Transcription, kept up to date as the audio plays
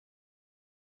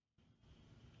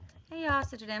Hey y'all,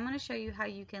 so today I'm going to show you how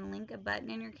you can link a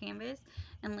button in your Canvas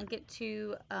and link it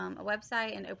to a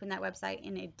website and open that website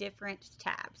in a different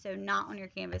tab. So not on your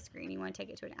Canvas screen, you want to take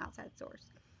it to an outside source.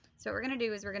 So what we're going to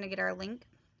do is we're going to get our link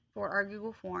for our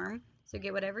Google form. So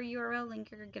get whatever URL link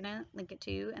you're going to link it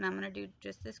to, and I'm going to do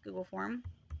just this Google form.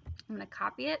 I'm going to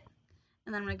copy it,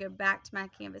 and then I'm going to go back to my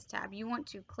Canvas tab. You want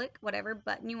to click whatever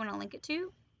button you want to link it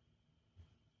to.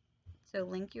 So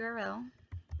link URL,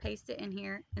 paste it in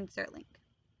here, insert link.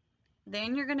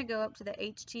 Then you're going to go up to the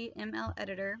HTML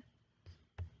editor,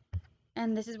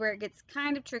 and this is where it gets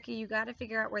kind of tricky. You got to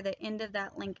figure out where the end of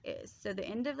that link is. So the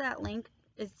end of that link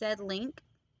is said link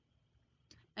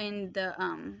in the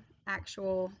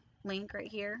actual link right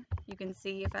here. You can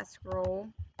see if I scroll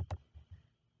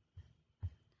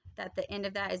that the end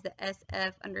of that is the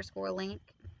SF_link.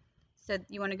 So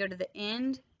you want to go to the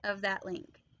end of that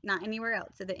link, not anywhere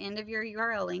else. So the end of your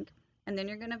URL link, and then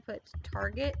you're going to put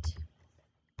target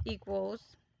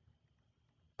equals,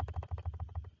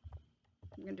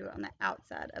 you're going to do it on the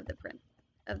outside of the print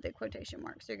of the quotation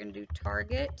mark. So you're going to do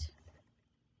target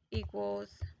equals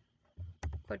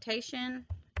quotation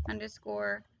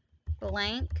underscore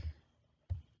blank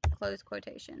close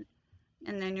quotation.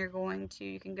 And then you're going to,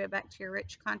 you can go back to your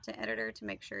rich content editor to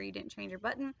make sure you didn't change your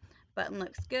button. Button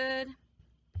looks good.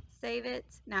 Save it.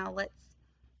 Now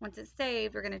once it's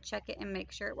saved, we're going to check it and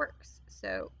make sure it works.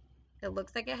 So it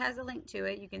looks like it has a link to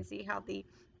it. You can see how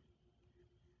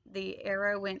the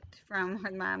arrow went from,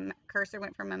 my cursor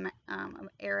went from an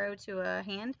arrow to a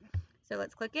hand. So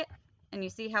let's click it, and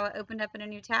you see how it opened up in a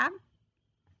new tab.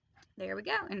 There we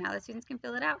go. And now the students can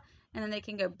fill it out, and then they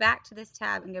can go back to this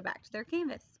tab and go back to their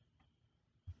Canvas.